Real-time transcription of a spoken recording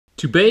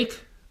To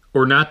bake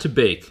or not to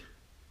bake?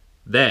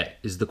 That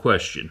is the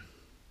question.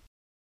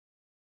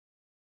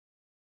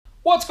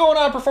 What's going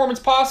on,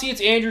 Performance Posse?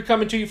 It's Andrew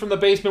coming to you from the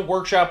basement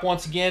workshop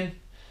once again.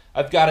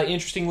 I've got an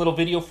interesting little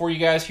video for you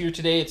guys here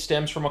today. It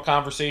stems from a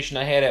conversation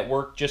I had at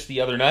work just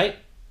the other night.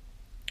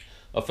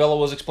 A fellow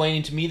was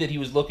explaining to me that he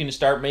was looking to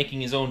start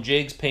making his own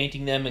jigs,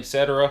 painting them,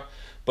 etc.,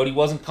 but he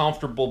wasn't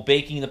comfortable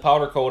baking the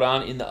powder coat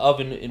on in the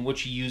oven in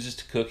which he uses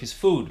to cook his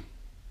food.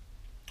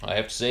 I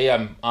have to say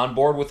I'm on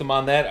board with him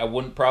on that. I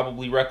wouldn't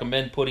probably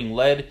recommend putting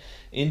lead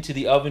into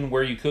the oven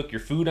where you cook your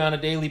food on a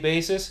daily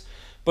basis,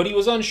 but he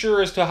was unsure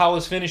as to how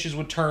his finishes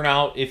would turn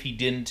out if he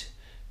didn't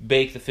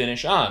bake the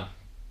finish on.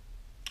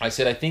 I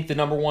said, I think the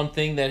number one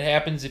thing that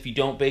happens if you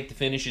don't bake the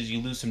finish is you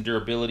lose some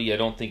durability. I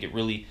don't think it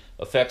really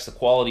affects the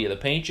quality of the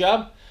paint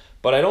job,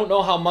 but I don't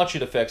know how much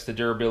it affects the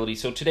durability.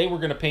 So today we're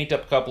going to paint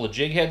up a couple of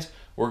jig heads.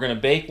 We're going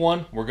to bake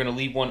one, we're going to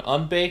leave one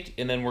unbaked,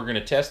 and then we're going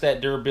to test that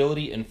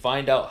durability and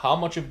find out how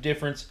much of a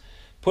difference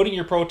putting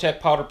your Pro-Tec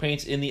powder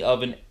paints in the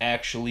oven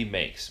actually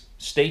makes.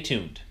 Stay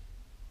tuned.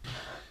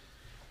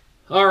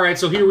 Alright,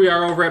 so here we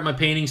are over at my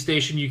painting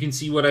station. You can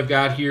see what I've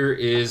got here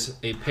is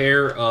a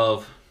pair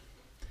of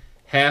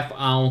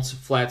half-ounce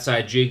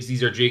flat-side jigs.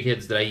 These are jig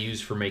heads that I use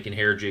for making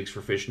hair jigs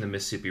for fishing the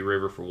Mississippi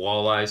River for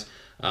walleyes,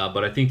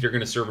 but I think they're going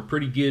to serve a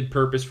pretty good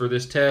purpose for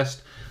this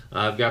test.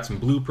 I've got some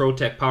blue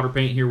Pro-Tec powder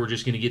paint here. We're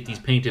just going to get these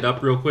painted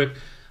up real quick.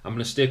 I'm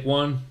going to stick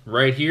one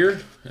right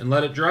here and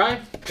let it dry.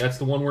 That's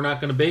the one we're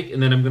not going to bake.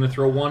 And then I'm going to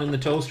throw one in the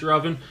toaster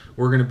oven.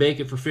 We're going to bake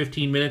it for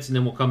 15 minutes, and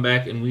then we'll come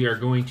back and we are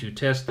going to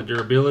test the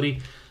durability.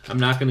 I'm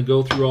not going to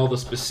go through all the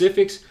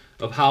specifics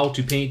of how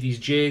to paint these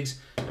jigs.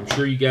 I'm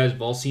sure you guys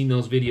have all seen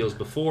those videos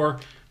before.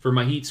 For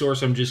my heat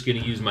source, I'm just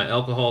going to use my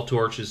alcohol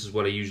torch. This is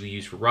what I usually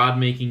use for rod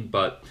making,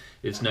 but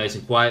it's nice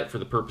and quiet. For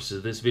the purposes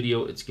of this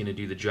video, it's going to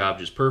do the job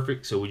just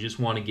perfect. So we just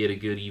want to get a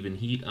good even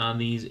heat on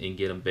these and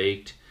get them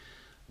baked,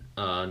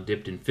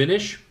 dipped in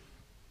finish.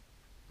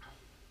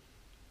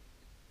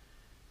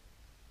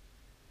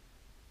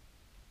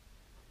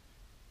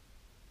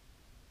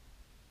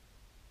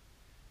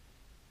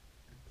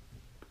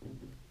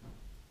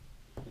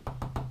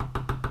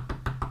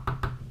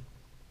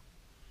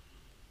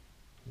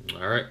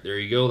 All right, there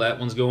you go. That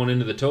one's going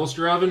into the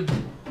toaster oven.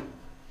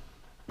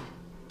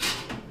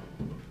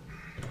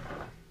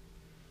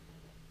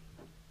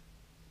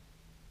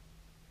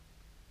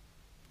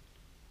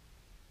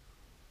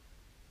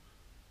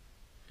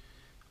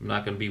 I'm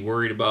not going to be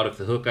worried about if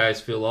the hook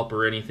eyes fill up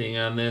or anything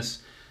on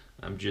this.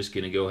 I'm just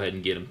going to go ahead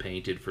and get them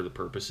painted for the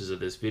purposes of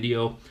this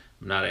video.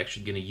 I'm not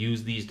actually going to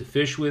use these to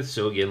fish with,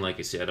 so again, like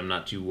I said, I'm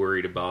not too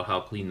worried about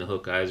how clean the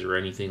hook eyes or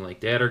anything like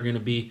that are going to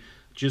be.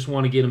 Just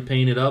want to get them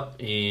painted up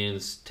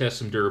and test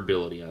some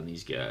durability on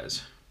these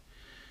guys.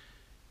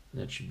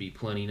 That should be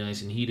plenty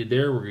nice and heated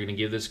there. We're going to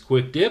give this a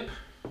quick dip.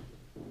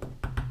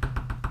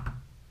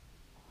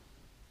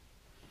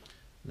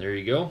 There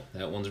you go.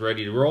 That one's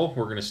ready to roll.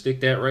 We're going to stick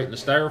that right in the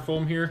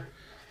styrofoam here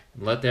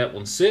and let that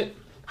one sit.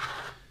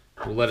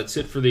 We'll let it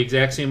sit for the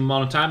exact same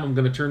amount of time. I'm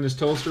going to turn this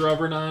toaster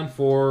oven on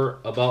for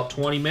about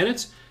 20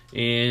 minutes,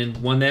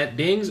 and when that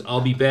dings,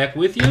 I'll be back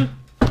with you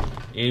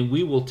and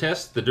we will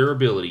test the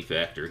durability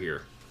factor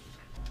here.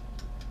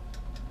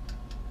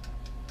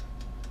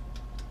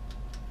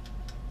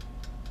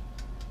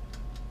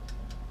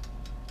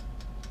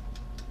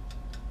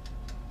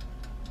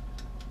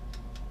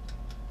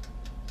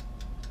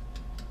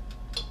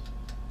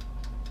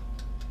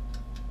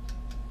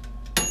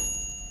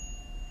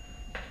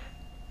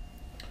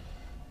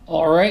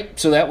 Alright,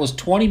 so that was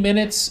 20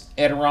 minutes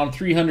at around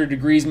 300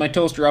 degrees. My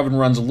toaster oven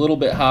runs a little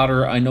bit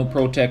hotter. I know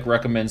Pro-Tec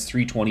recommends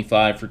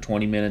 325 for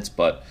 20 minutes,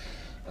 but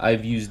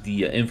I've used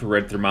the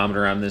infrared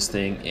thermometer on this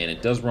thing, and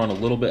it does run a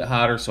little bit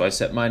hotter, so I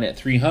set mine at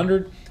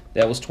 300.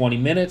 That was 20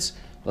 minutes.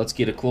 Let's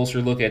get a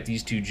closer look at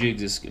these two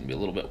jigs. This is going to be a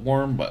little bit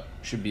warm, but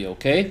should be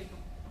okay.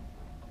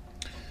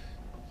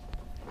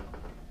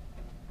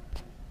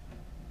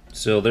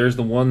 So there's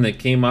the one that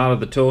came out of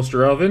the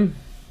toaster oven.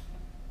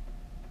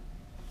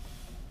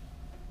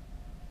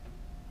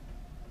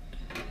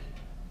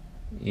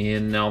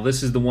 And now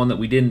this is the one that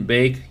we didn't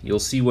bake. You'll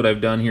see what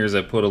I've done here is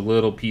I put a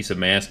little piece of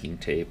masking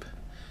tape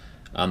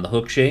on the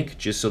hook shank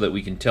just so that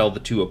we can tell the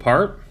two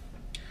apart.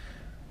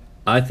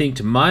 I think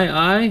to my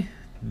eye,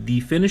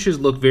 the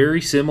finishes look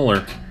very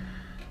similar.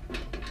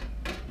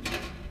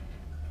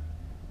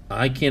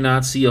 I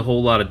cannot see a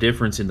whole lot of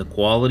difference in the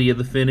quality of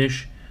the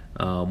finish.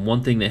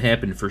 One thing that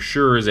happened for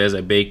sure is as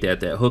I baked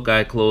that hook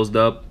eye closed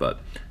up,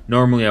 but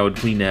normally I would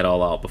clean that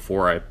all out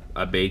before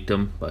I baked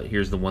them, but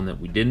here's the one that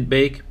we didn't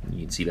bake.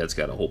 You can see that's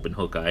got a open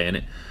hook eye in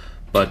it.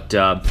 But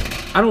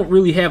I don't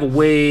really have a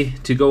way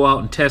to go out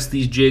and test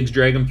these jigs,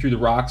 drag them through the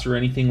rocks or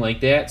anything like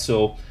that.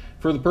 So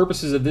for the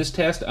purposes of this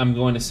test, I'm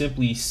going to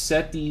simply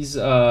set these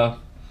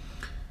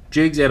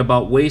jigs at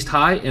about waist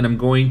high, and I'm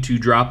going to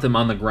drop them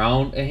on the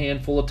ground a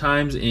handful of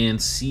times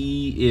and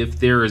see if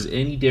there is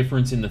any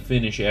difference in the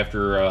finish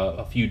after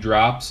a few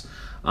drops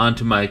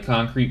onto my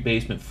concrete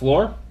basement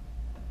floor.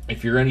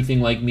 If you're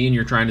anything like me and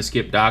you're trying to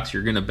skip docks,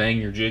 you're going to bang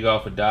your jig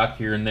off a dock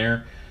here and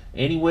there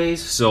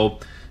anyways. So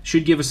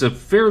Should give us a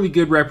fairly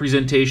good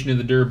representation of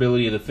the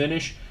durability of the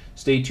finish.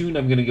 Stay tuned.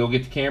 I'm going to go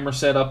get the camera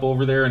set up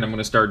over there, and I'm going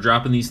to start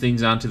dropping these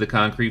things onto the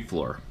concrete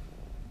floor.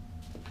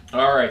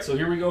 All right, so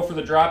here we go for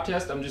the drop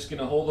test. I'm just going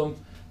to hold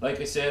them,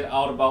 like I said,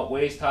 out about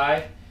waist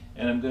high,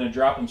 and I'm going to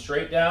drop them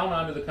straight down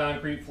onto the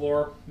concrete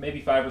floor, maybe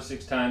 5 or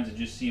 6 times, and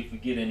just see if we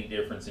get any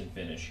difference in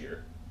finish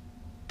here.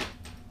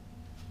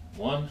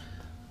 1,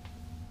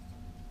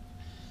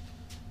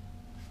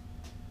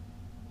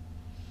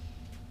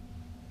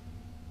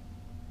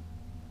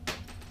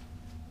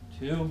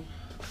 2,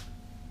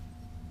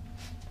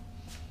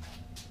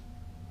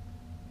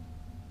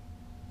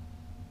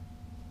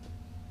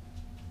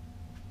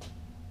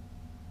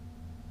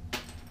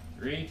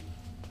 3,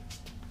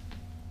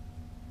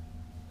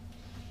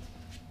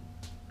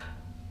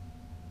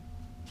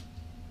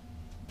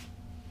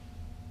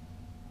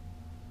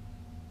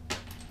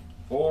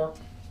 4,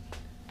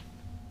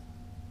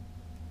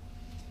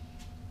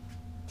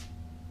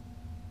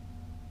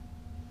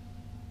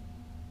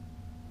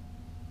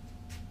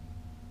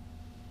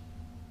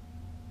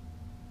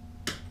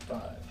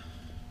 5.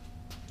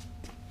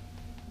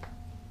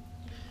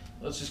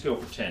 Let's just go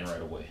for 10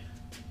 right away.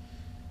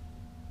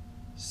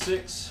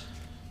 6,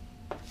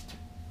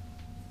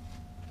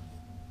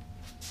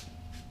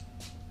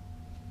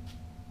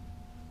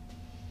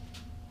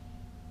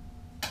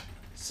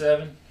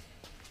 7,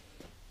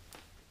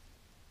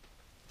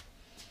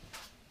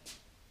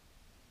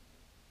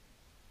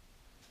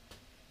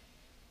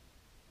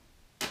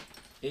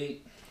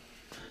 8,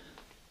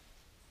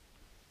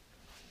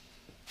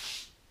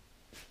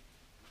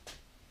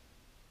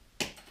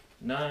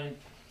 9,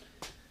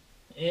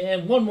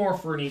 and one more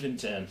for an even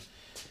 10.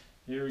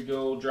 Here we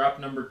go, drop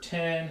number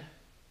 10.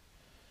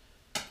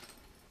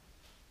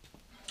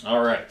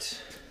 All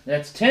right,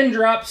 that's 10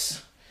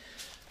 drops.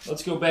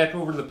 Let's go back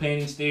over to the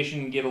painting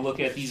station and get a look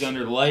at these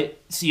under the light,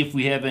 see if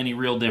we have any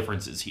real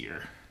differences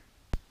here.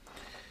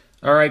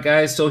 All right,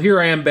 guys, so here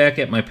I am back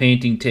at my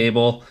painting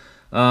table.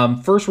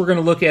 First, we're going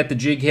to look at the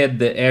jig head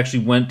that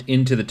actually went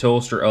into the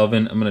toaster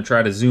oven. I'm going to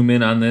try to zoom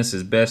in on this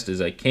as best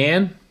as I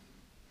can.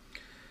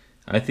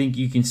 I think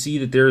you can see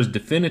that there is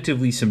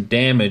definitively some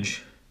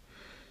damage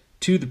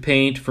to the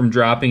paint from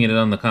dropping it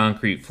on the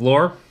concrete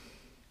floor.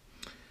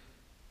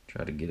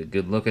 Try to get a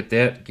good look at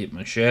that, get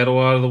my shadow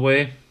out of the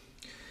way.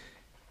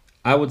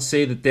 I would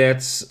say that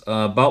that's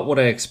about what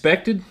I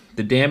expected.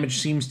 The damage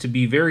seems to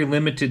be very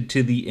limited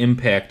to the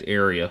impact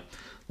area.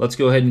 Let's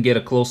go ahead and get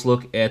a close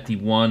look at the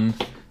one,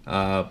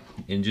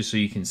 and just so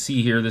you can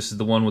see here, this is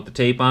the one with the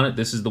tape on it.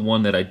 This is the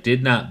one that I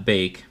did not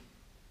bake.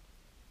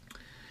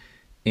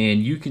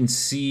 And you can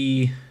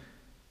see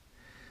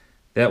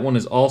that one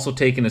is also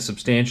taking a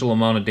substantial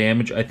amount of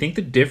damage. I think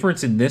the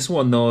difference in this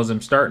one, though, is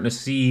I'm starting to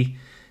see,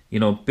 you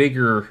know,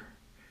 bigger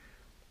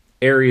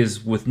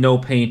areas with no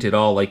paint at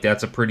all. Like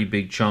that's a pretty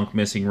big chunk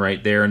missing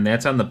right there, and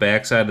that's on the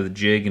back side of the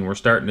jig, and we're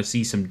starting to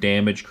see some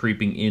damage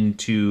creeping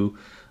into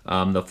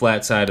the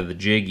flat side of the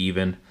jig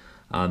even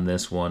on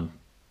this one.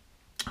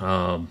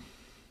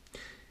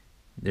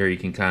 There you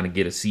can kind of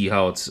get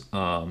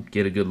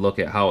a good look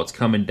at how it's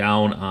coming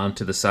down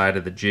onto the side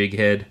of the jig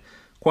head.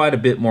 Quite a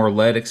bit more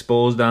lead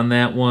exposed on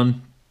that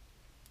one.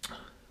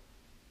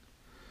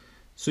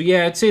 So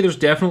yeah, I'd say there's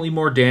definitely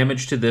more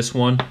damage to this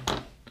one.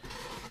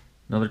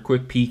 Another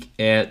quick peek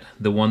at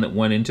the one that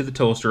went into the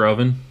toaster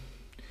oven.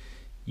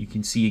 You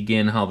can see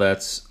again how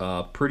that's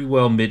pretty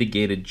well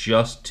mitigated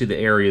just to the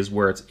areas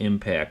where it's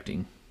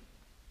impacting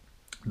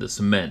the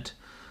cement.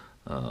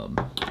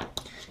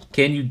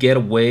 Can you get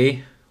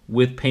away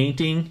with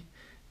painting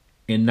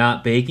and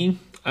not baking?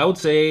 I would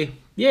say,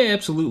 yeah,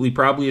 absolutely,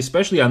 probably,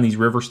 especially on these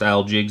river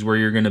style jigs where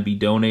you're going to be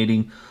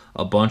donating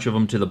a bunch of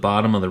them to the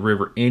bottom of the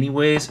river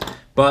anyways.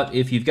 But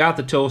if you've got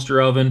the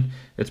toaster oven,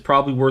 it's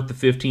probably worth the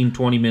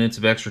 15-20 minutes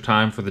of extra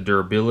time for the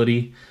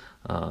durability.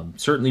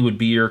 Certainly would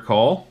be your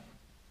call,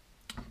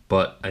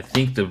 but I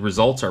think the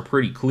results are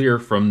pretty clear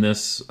from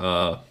this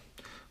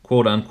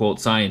quote-unquote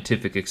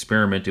scientific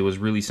experiment. It was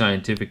really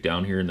scientific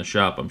down here in the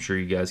shop. I'm sure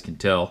you guys can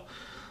tell.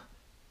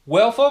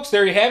 Well, folks,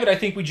 there you have it. I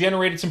think we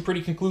generated some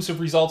pretty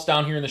conclusive results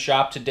down here in the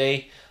shop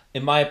today.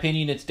 In my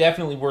opinion, it's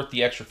definitely worth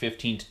the extra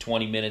 15 to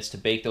 20 minutes to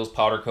bake those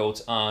powder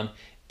coats on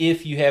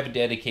if you have a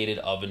dedicated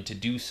oven to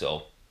do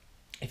so.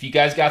 If you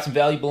guys got some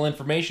valuable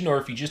information, or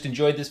if you just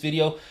enjoyed this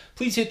video,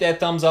 please hit that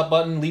thumbs up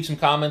button, leave some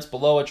comments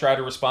below. I try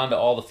to respond to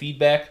all the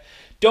feedback.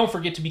 Don't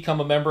forget to become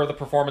a member of the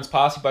Performance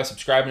Posse by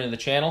subscribing to the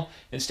channel.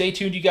 And stay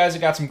tuned, you guys. I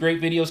got some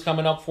great videos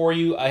coming up for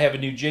you. I have a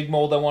new jig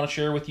mold I want to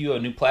share with you, a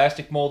new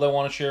plastic mold I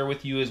want to share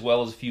with you, as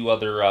well as a few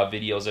other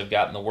videos I've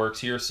got in the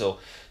works here. So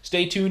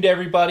stay tuned,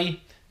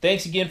 everybody.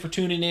 Thanks again for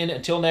tuning in.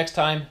 Until next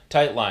time,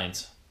 tight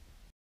lines.